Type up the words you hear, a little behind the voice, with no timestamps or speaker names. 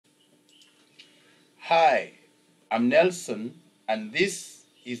Hi, I'm Nelson, and this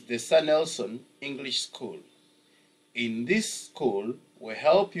is the Sir Nelson English School. In this school, we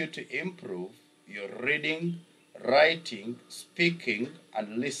help you to improve your reading, writing, speaking,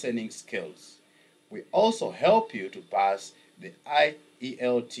 and listening skills. We also help you to pass the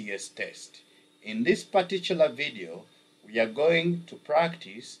IELTS test. In this particular video, we are going to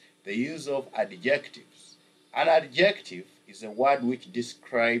practice the use of adjectives. An adjective is a word which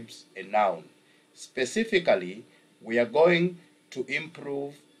describes a noun. Specifically, we are going to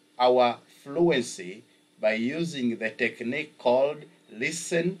improve our fluency by using the technique called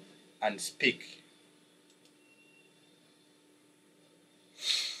listen and speak.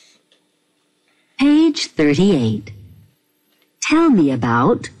 Page 38. Tell me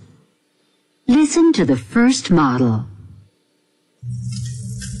about. Listen to the first model.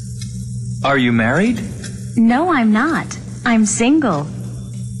 Are you married? No, I'm not. I'm single.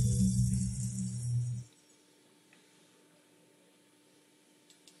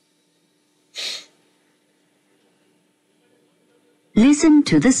 Listen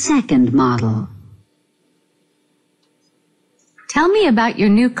to the second model. Tell me about your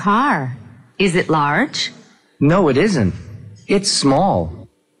new car. Is it large? No, it isn't. It's small.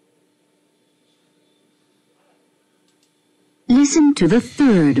 Listen to the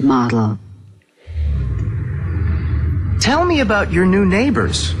third model. Tell me about your new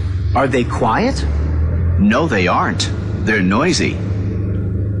neighbors. Are they quiet? No, they aren't. They're noisy.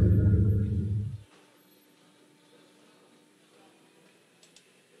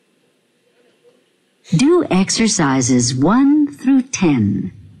 Do exercises 1 through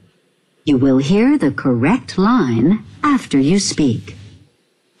 10. You will hear the correct line after you speak.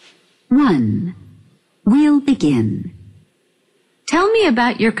 1. We'll begin. Tell me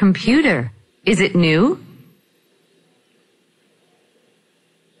about your computer. Is it new?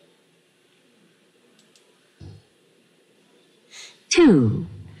 Two.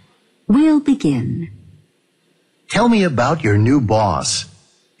 We'll begin. Tell me about your new boss.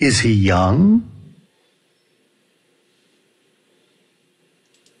 Is he young?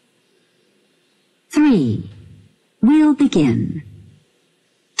 3. We'll begin.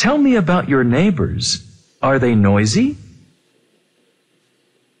 Tell me about your neighbors. Are they noisy?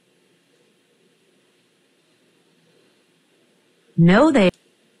 No, they.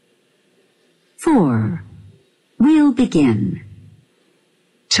 4. We'll begin.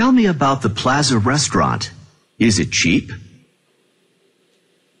 Tell me about the Plaza restaurant. Is it cheap?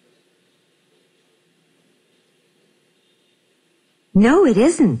 No, it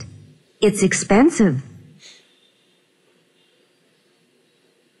isn't. It's expensive.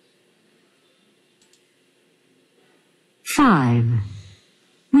 5.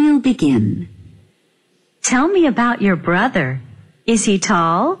 We'll begin. Tell me about your brother. Is he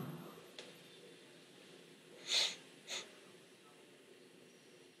tall?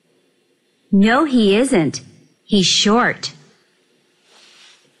 No, he isn't. He's short.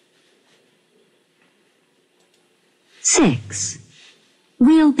 6.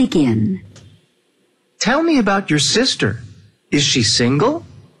 We'll begin. Tell me about your sister. Is she single?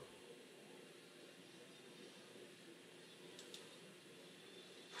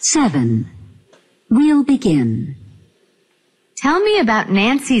 7. We'll begin. Tell me about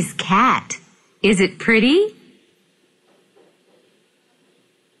Nancy's cat. Is it pretty?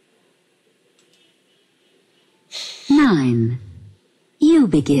 9. You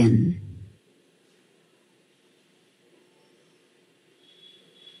begin.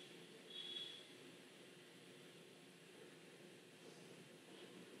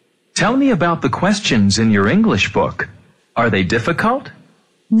 Tell me about the questions in your English book. Are they difficult?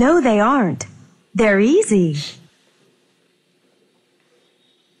 No, they aren't. They're easy.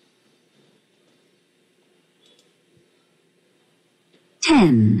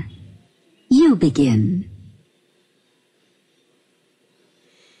 10. You begin.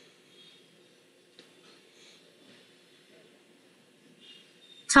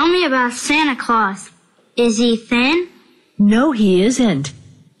 Tell me about Santa Claus. Is he thin? No, he isn't.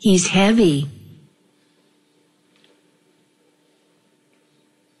 He's heavy.